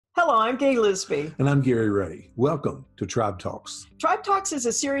Hello, I'm Gay Lisby. And I'm Gary Ray. Welcome to Tribe Talks. Tribe Talks is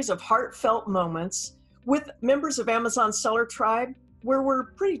a series of heartfelt moments with members of Amazon Seller Tribe where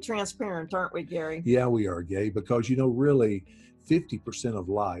we're pretty transparent, aren't we, Gary? Yeah, we are, Gay, because really 50% of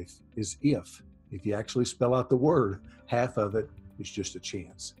life is if. If you actually spell out the word, half of it is just a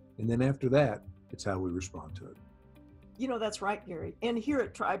chance. And then after that, it's how we respond to it. You know, that's right, Gary. And here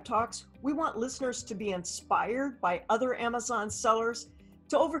at Tribe Talks, we want listeners to be inspired by other Amazon sellers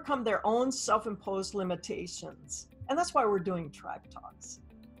to overcome their own self-imposed limitations. And that's why we're doing Tribe Talks.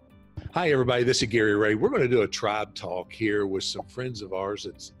 Hi, everybody. This is Gary Ray. We're going to do a Tribe Talk here with some friends of ours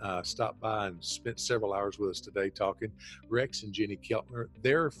that stopped by and spent several hours with us today talking. Rex and Jenny Keltner.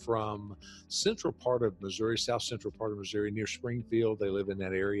 They're from central part of Missouri, south central part of Missouri, near Springfield. They live in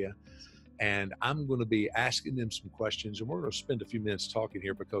that area. And I'm going to be asking them some questions, and we're going to spend a few minutes talking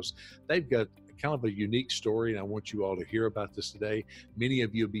here because they've got kind of a unique story, and I want you all to hear about this today. Many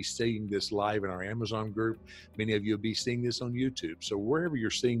of you will be seeing this live in our Amazon group. Many of you will be seeing this on YouTube. So wherever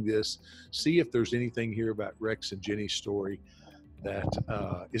you're seeing this, see if there's anything here about Rex and Jenny's story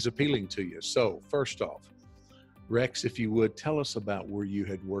that is appealing to you. So first off, Rex, if you would, tell us about where you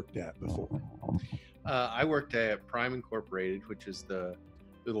had worked at before. I worked at Prime Incorporated, which is they're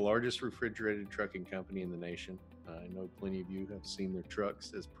the largest refrigerated trucking company in the nation. I know plenty of you have seen their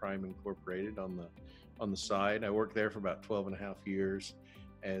trucks as Prime Incorporated on the side. I worked there for about 12 and a half years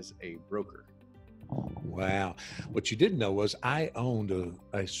as a broker. Wow. What you didn't know was I owned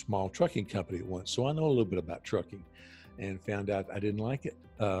a small trucking company at once, so I know a little bit about trucking and found out I didn't like it.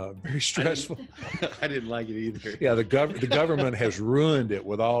 Very stressful. I didn't like it either. Yeah, the government has ruined it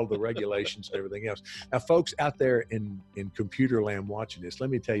with all the regulations and everything else. Now, folks out there in computer land watching this,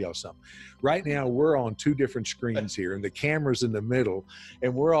 let me tell y'all something. Right now, we're on two different screens here, and the camera's in the middle,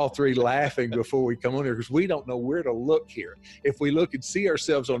 and we're all three laughing before we come on here because we don't know where to look here. If we look and see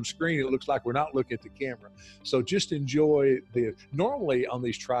ourselves on screen, it looks like we're not looking at the camera. So just enjoy normally on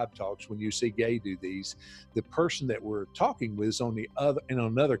these Tribe Talks, when you see Gay do these, the person that we're talking with is on the other, and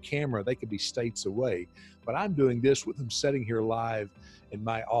on another camera, they could be states away. But I'm doing this with them sitting here live in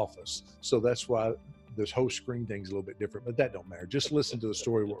my office. So that's why this whole screen thing's a little bit different, but that don't matter. Just listen to the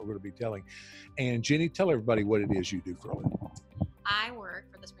story, what we're going to be telling. And Jenny, tell everybody what it is you do for a living. I work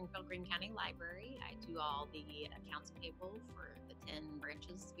for the Springfield Greene County Library. I do all the accounts payable for the 10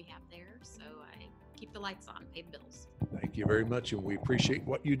 branches we have there. So I keep the lights on, pay the bills. Thank you very much, and we appreciate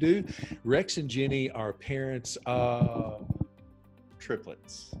what you do. Rex and Jenny are parents of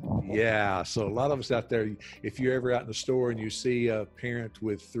Triplets. Yeah, so a lot of us out there, if you're ever out in the store and you see a parent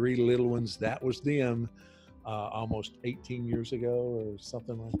with three little ones, that was them almost 18 years ago or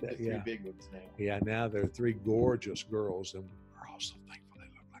something like that. Three big ones now. Yeah, now they're three gorgeous girls, and we're all so thankful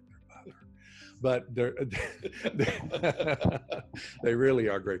they look like their mother. But they really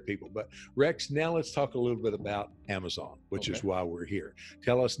are great people. But Rex, now let's talk a little bit about Amazon, which is why we're here.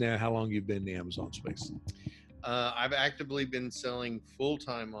 Tell us now how long you've been in the Amazon space. I've actively been selling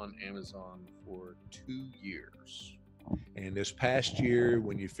full-time on Amazon for 2 years. And this past year,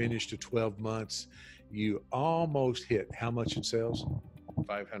 when you finished the 12 months, you almost hit how much in sales?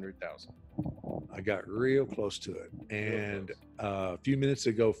 500,000. I got real close to it. And a few minutes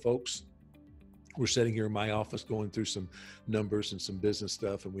ago, folks, we're sitting here in my office going through some numbers and some business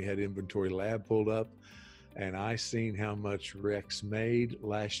stuff, and we had Inventory Lab pulled up, and I seen how much Rex made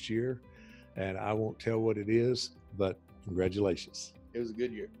last year. And I won't tell what it is, but congratulations. It was a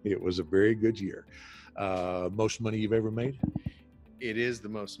good year. It was a very good year. Most money you've ever made? It is the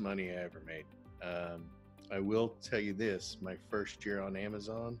most money I ever made. I will tell you this, my first year on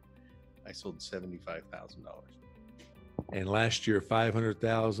Amazon, I sold $75,000. And last year,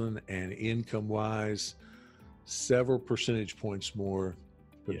 500,000, and income-wise, several percentage points more.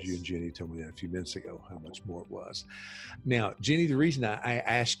 Because you and Jenny told me that a few minutes ago, how much more it was. Now, Jenny, the reason I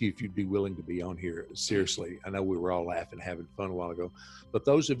asked you if you'd be willing to be on here, seriously, I know we were all laughing, having fun a while ago, but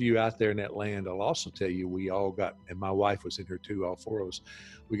those of you out there in that land, I'll also tell you, we all got, and my wife was in here too, all four of us,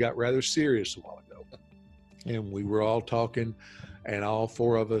 we got rather serious a while ago. And we were all talking, and all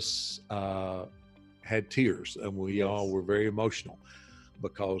four of us had tears, and we all were very emotional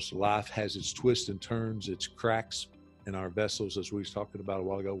because life has its twists and turns, its cracks in our vessels, as we was talking about a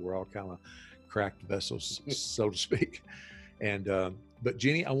while ago. We're all kind of cracked vessels, so to speak. And but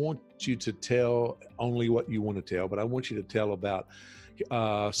Jenny, I want you to tell only what you want to tell, but I want you to tell about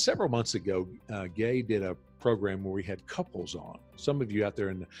several months ago, Gay did a program where we had couples on. Some of you out there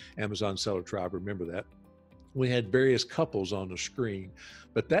in the Amazon Seller Tribe remember that. We had various couples on the screen,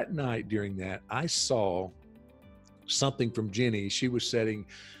 but that night during that, I saw something from Jenny. She was setting,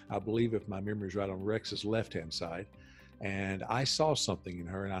 I believe if my memory is right, on Rex's left-hand side. And I saw something in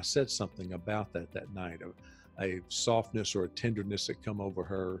her, and I said something about that night, a softness or a tenderness that come over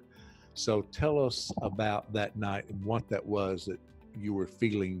her. So tell us about that night and what that was that you were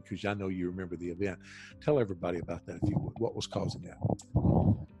feeling, because I know you remember the event. Tell everybody about that, if you would. What was causing that?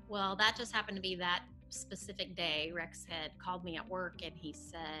 Well, that just happened to be that specific day. Rex had called me at work and he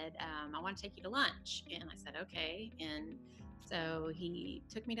said, I want to take you to lunch. And I said, okay. And so he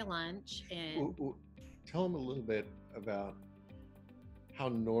took me to lunch. And tell him a little bit about how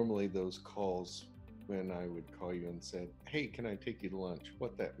normally those calls, when I would call you and said, hey, can I take you to lunch,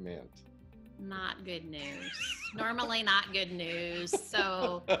 what that meant. Not good news. Normally not good news.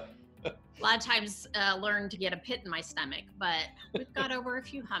 So a lot of times learn to get a pit in my stomach, but we've got over a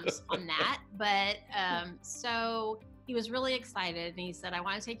few humps on that. But so he was really excited and he said, I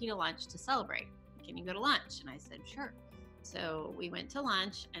want to take you to lunch to celebrate. Can you go to lunch? And I said, sure. So we went to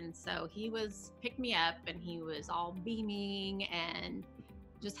lunch, and so he picked me up and he was all beaming and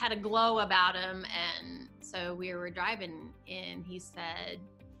just had a glow about him. And so we were driving and he said,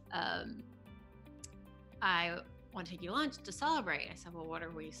 I want to take you to lunch to celebrate. I said, well, what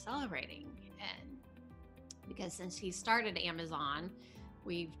are we celebrating? And because since he started Amazon,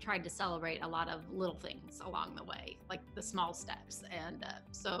 we've tried to celebrate a lot of little things along the way, like the small steps. And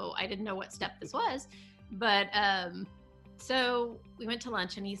so I didn't know what step this was, but so we went to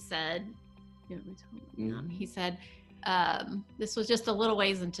lunch and he said, he said, this was just a little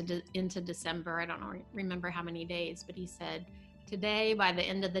ways into December. I don't remember how many days, but he said, today, by the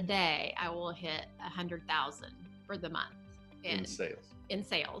end of the day, I will hit 100,000 for the month in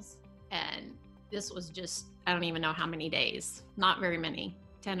sales. And this was just, I don't even know how many days, not very many,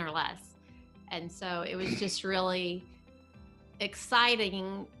 10 or less. And so it was just really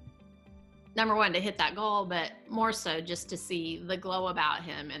exciting, number one, to hit that goal, but more so just to see the glow about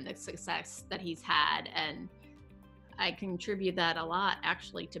him and the success that he's had. And I contribute that a lot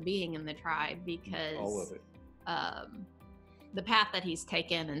actually to being in the tribe, because all of it. The path that he's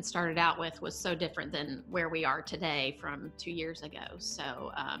taken and started out with was so different than where we are today from 2 years ago.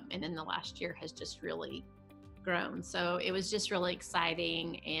 So, and in the last year has just really grown. So it was just really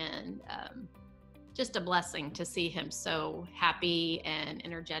exciting and just a blessing to see him so happy and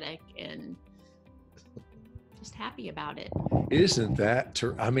energetic and just happy about it. Isn't that,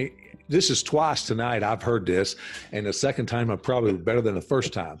 I mean, this is twice tonight I've heard this, and the second time I'm probably better than the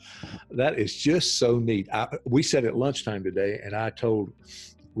first time. That is just so neat. We said at lunchtime today, and I told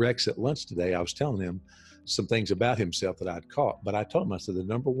Rex at lunch today, I was telling him some things about himself that I'd caught, but I told him, I said, the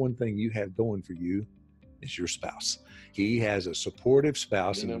number one thing you have going for you is your spouse. He has a supportive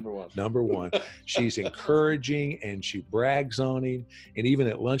spouse. Number one. She's encouraging and she brags on him. And even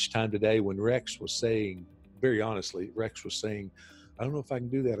at lunchtime today, when Rex was saying, very honestly, Rex was saying, I don't know if I can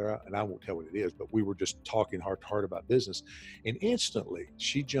do that, and I won't tell what it is, but we were just talking heart to heart about business. And instantly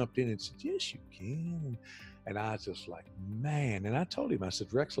she jumped in and said, yes, you can. And I was just like, man. And I told him, I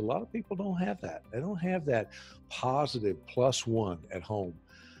said, Rex, a lot of people don't have that. They don't have that positive +1 at home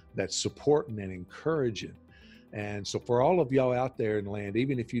that's supporting and encouraging. And so for all of y'all out there in land,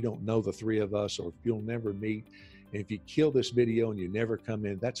 even if you don't know the three of us, or if you'll never meet, and if you kill this video and you never come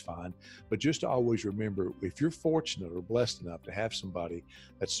in, that's fine. But just always remember, if you're fortunate or blessed enough to have somebody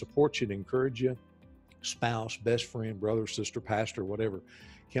that supports you and encourages you, spouse, best friend, brother, sister, pastor, whatever,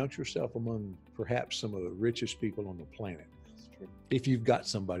 count yourself among perhaps some of the richest people on the planet. That's true. If you've got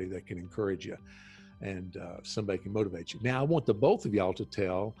somebody that can encourage you and somebody can motivate you. Now, I want the both of y'all to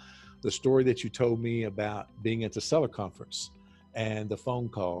tell the story that you told me about being at the seller conference and the phone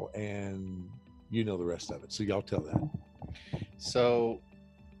call, and you know the rest of it. So y'all tell that. So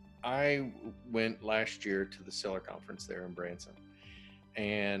I went last year to the seller conference there in Branson,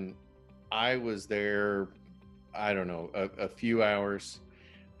 and I was there, I don't know, a few hours,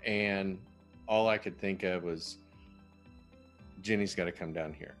 and all I could think of was, Jenny's got to come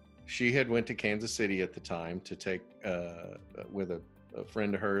down here. She had went to Kansas City at the time to take with a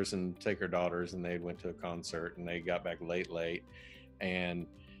friend of hers and take her daughters, and they went to a concert and they got back late. And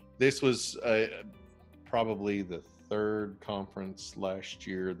this was probably the third conference last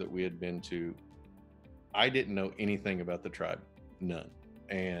year that we had been to. I didn't know anything about the tribe, none.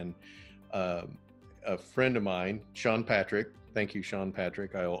 And a friend of mine, Sean Patrick, thank you, Sean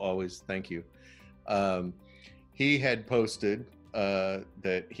Patrick, I will always thank you. He had posted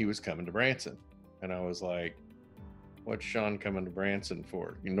that he was coming to Branson. And I was like, what's Sean coming to Branson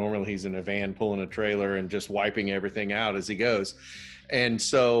for? Normally he's in a van pulling a trailer and just wiping everything out as he goes. And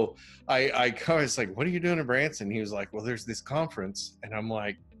so I was like, what are you doing in Branson? He was like, well, there's this conference. And I'm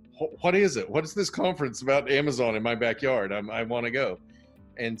like, what is it? What is this conference about Amazon in my backyard? I want to go.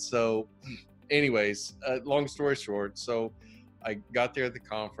 And so anyways, long story short, so I got there at the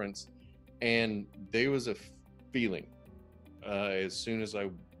conference, and there was a feeling as soon as I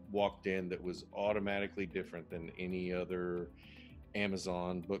walked in that was automatically different than any other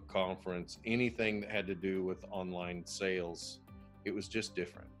Amazon book conference, anything that had to do with online sales. It was just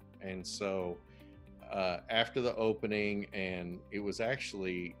different. And so after the opening, and it was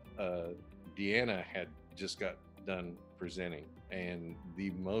actually Deanna had just got done presenting, and the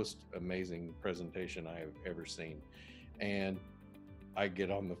most amazing presentation I have ever seen. And I get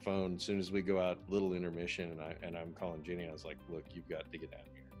on the phone as soon as we go out, little intermission, and I'm calling Jenny. I was like, look, you've got to get out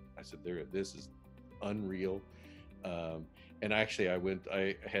here. I said, this is unreal. And actually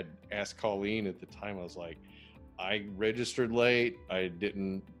I had asked Colleen at the time. I was like, I registered late. I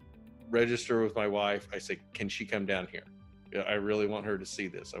didn't register with my wife. I said, can she come down here? I really want her to see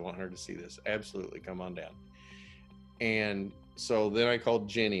this. I want her to see this. Absolutely. Come on down. And so then I called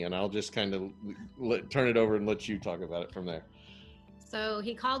Jenny, and I'll just kind of turn it over and let you talk about it from there. So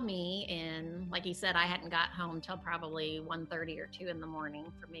he called me, and like he said, I hadn't got home till probably 1:30 or 2 in the morning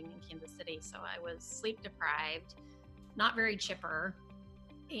from being in Kansas City. So I was sleep deprived, not very chipper.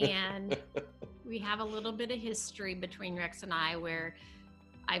 And we have a little bit of history between Rex and I, where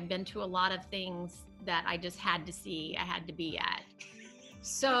I've been to a lot of things that I just had to see, I had to be at.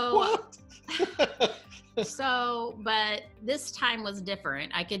 So, What? but this time was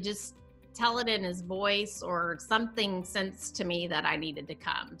different. I could just tell it in his voice, or something sensed to me that I needed to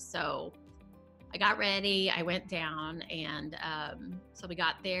come. So I got ready, I went down, and so we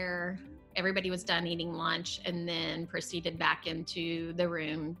got there. Everybody was done eating lunch, and then proceeded back into the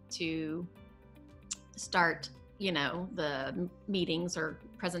room to start, the meetings or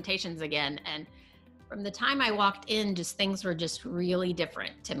presentations again. And from the time I walked in, just things were just really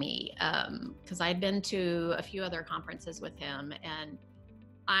different to me, because I'd been to a few other conferences with him, and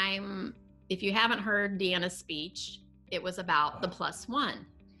if you haven't heard Deanna's speech, it was about the +1.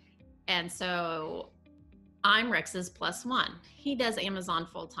 And so I'm Rex's +1. He does Amazon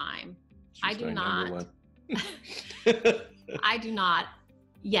full time. I do not. I do not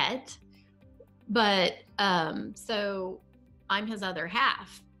yet. But so I'm his other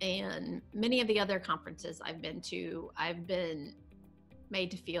half. And many of the other conferences I've been to, I've been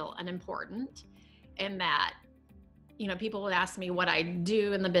made to feel unimportant, and that, people would ask me what I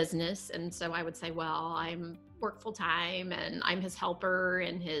do in the business. And so I would say, well, I'm work full time, and I'm his helper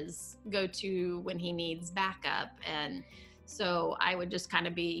and his go-to when he needs backup. And so I would just kind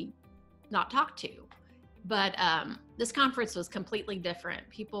of be not talked to. But this conference was completely different.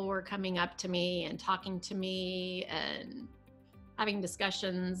 People were coming up to me and talking to me and having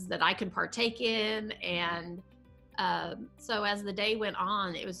discussions that I could partake in. And so as the day went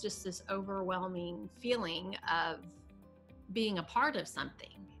on, it was just this overwhelming feeling of being a part of something.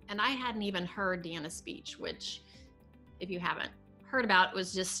 And I hadn't even heard Deanna's speech, which, if you haven't heard about,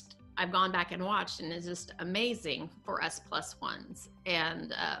 was just, I've gone back and watched, and is just amazing for us +1s.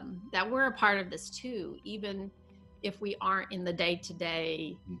 And that we're a part of this too, even if we aren't in the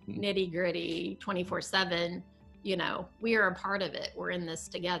day-to-day nitty gritty 24/7, we are a part of it. We're in this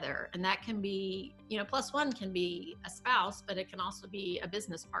together. And that can be, +1 can be a spouse, but it can also be a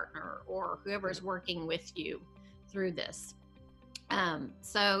business partner or whoever's working with you through this.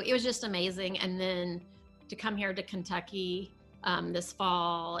 So it was just amazing. And then to come here to Kentucky this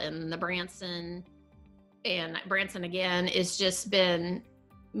fall, and the Branson again, it's just been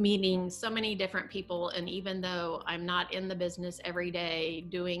meeting so many different people. And even though I'm not in the business every day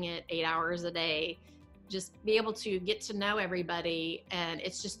doing it 8 hours a day, just be able to get to know everybody. And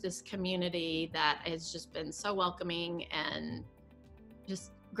it's just this community that has just been so welcoming and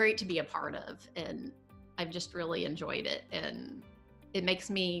just great to be a part of. And I've just really enjoyed it. And it makes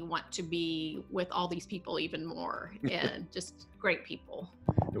me want to be with all these people even more, and just great people.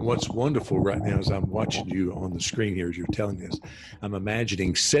 And what's wonderful right now is I'm watching you on the screen here as you're telling this. I'm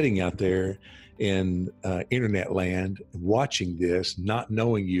imagining sitting out there in internet land, watching this, not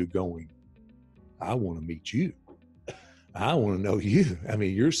knowing you, going, I want to meet you. I want to know you. I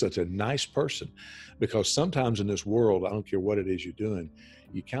mean, you're such a nice person, because sometimes in this world, I don't care what it is you're doing,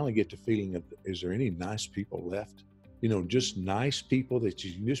 you kind of get the feeling of, is there any nice people left? Just nice people that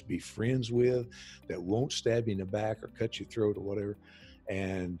you can just be friends with, that won't stab you in the back or cut your throat or whatever.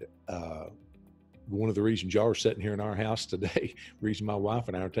 And one of the reasons y'all are sitting here in our house today, reason my wife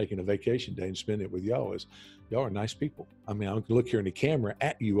and I are taking a vacation day and spending it with y'all, is y'all are nice people. I mean, I can look here in the camera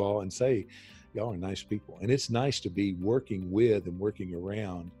at you all and say, y'all are nice people. And it's nice to be working with and working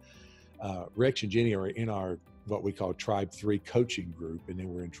around. Rex and Jenny are in our, what we call Tribe 3 coaching group, and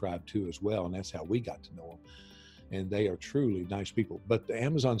then we're in Tribe 2 as well. And that's how we got to know them. and they are truly nice people. But the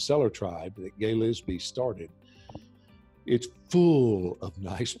Amazon Seller Tribe that Gay Lisby started, it's full of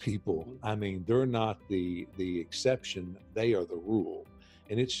nice people. I mean, they're not the exception, they are the rule.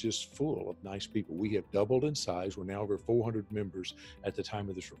 And it's just full of nice people. We have doubled in size. We're now over 400 members at the time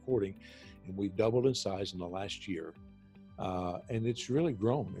of this recording, and we've doubled in size in the last year. And it's really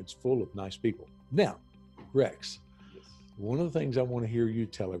grown. It's full of nice people. Now, Rex, yes. One of the things I want to hear you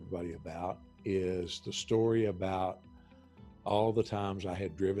tell everybody about is the story about all the times I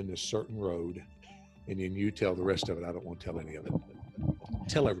had driven this certain road, and then you tell the rest of it. I don't want to tell any of it.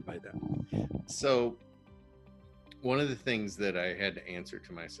 Tell everybody that. So one of the things that I had to answer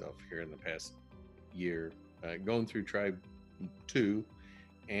to myself here in the past year, going through Tribe 2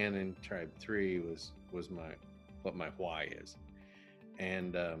 and in Tribe 3 was what my why is.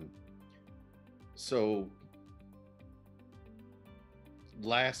 And so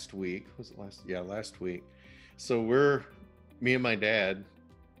last week, last week. So me and my dad,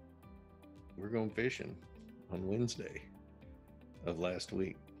 we're going fishing on Wednesday of last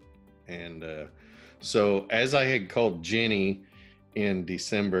week. And so as I had called Jenny in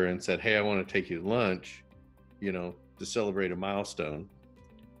December and said, hey, I want to take you to lunch, to celebrate a milestone.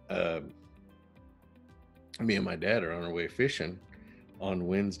 Me and my dad are on our way fishing on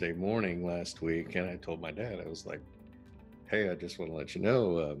Wednesday morning last week. And I told my dad, I was like, hey, I just want to let you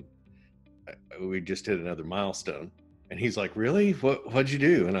know, we just hit another milestone. And he's like, really? What'd you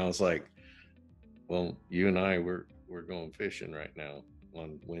do? And I was like, well, you and I, we're going fishing right now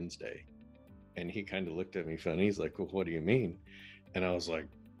on Wednesday. And he kind of looked at me funny. He's like, well, what do you mean? And I was like,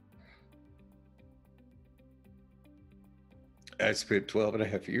 I spent 12 and a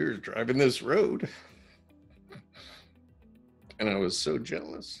half years driving this road. And I was so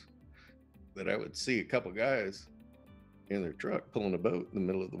jealous that I would see a couple guys in their truck pulling a boat in the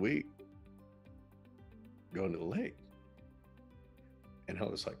middle of the week, going to the lake. And I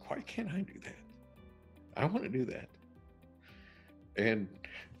was like, why can't I do that? I want to do that. And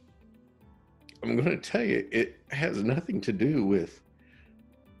I'm going to tell you, it has nothing to do with,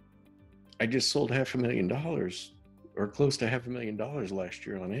 I just sold $500,000 or close to $500,000 last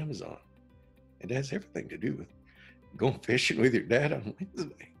year on Amazon. It has everything to do with going fishing with your dad on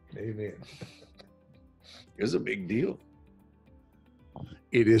Wednesday. Amen. It was a big deal.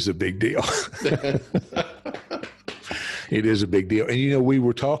 It is a big deal. It is a big deal. And, we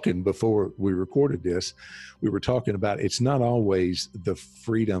were talking before we recorded this, we were talking about it's not always the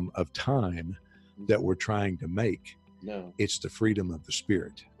freedom of time that we're trying to make. No. It's the freedom of the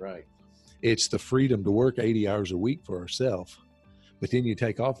spirit. Right. It's the freedom to work 80 hours a week for ourselves, but then you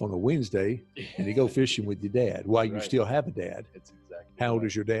take off on a Wednesday and you go fishing with your dad while you still have a dad. That's exactly How old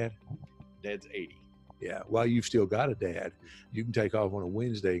is your dad? Dad's 80. Yeah. While you've still got a dad, you can take off on a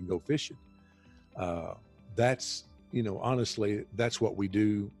Wednesday and go fishing. That's, honestly, that's what we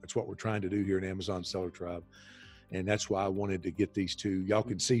do. That's what we're trying to do here in Amazon Seller Tribe. And that's why I wanted to get these two. Y'all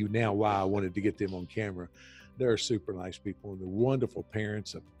can see now why I wanted to get them on camera. They're super nice people, and they're wonderful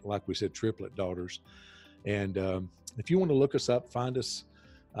parents of, like we said, triplet daughters. And if you want to look us up, find us.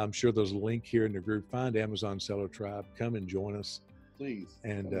 I'm sure there's a link here in the group. Find Amazon Seller Tribe. Come and join us. Please.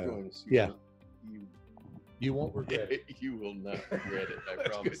 And join us. You won't regret it. You will not regret it. I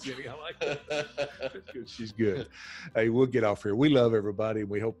promise. Good, Jenny. I like that. That's good. She's good. Hey, we'll get off here. We love everybody, and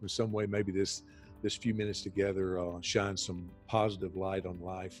we hope in some way maybe this few minutes together shines some positive light on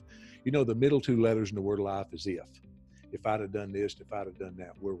life. The middle two letters in the word life is if. If I'd have done this, if I'd have done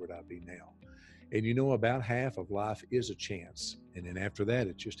that, where would I be now? And about half of life is a chance. And then after that,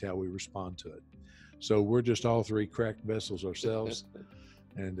 it's just how we respond to it. So we're just all three cracked vessels ourselves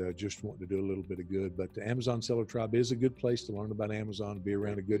and just wanting to do a little bit of good. But the Amazon Seller Tribe is a good place to learn about Amazon, be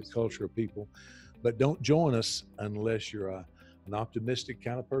around a good culture of people. But don't join us unless you're an optimistic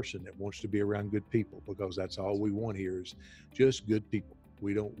kind of person that wants to be around good people, because that's all we want here is just good people.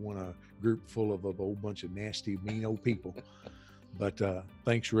 We don't want a group full of a whole bunch of nasty, mean old people. But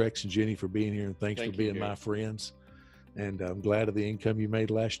thanks, Rex and Jenny, for being here, and thanks for being my friends. And I'm glad of the income you made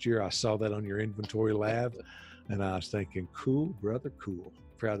last year. I saw that on your inventory lab, and I was thinking, cool, brother, cool.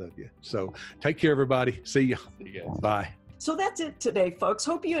 Proud of you. So take care, everybody. See you. See you guys. Bye. So that's it today, folks.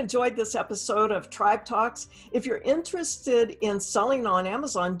 Hope you enjoyed this episode of Tribe Talks. If you're interested in selling on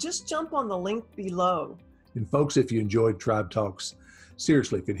Amazon, just jump on the link below. And folks, if you enjoyed Tribe Talks,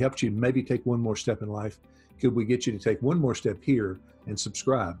 seriously, if it helped you maybe take one more step in life, could we get you to take one more step here and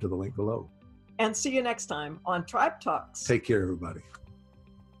subscribe to the link below? And see you next time on Tribe Talks. Take care, everybody.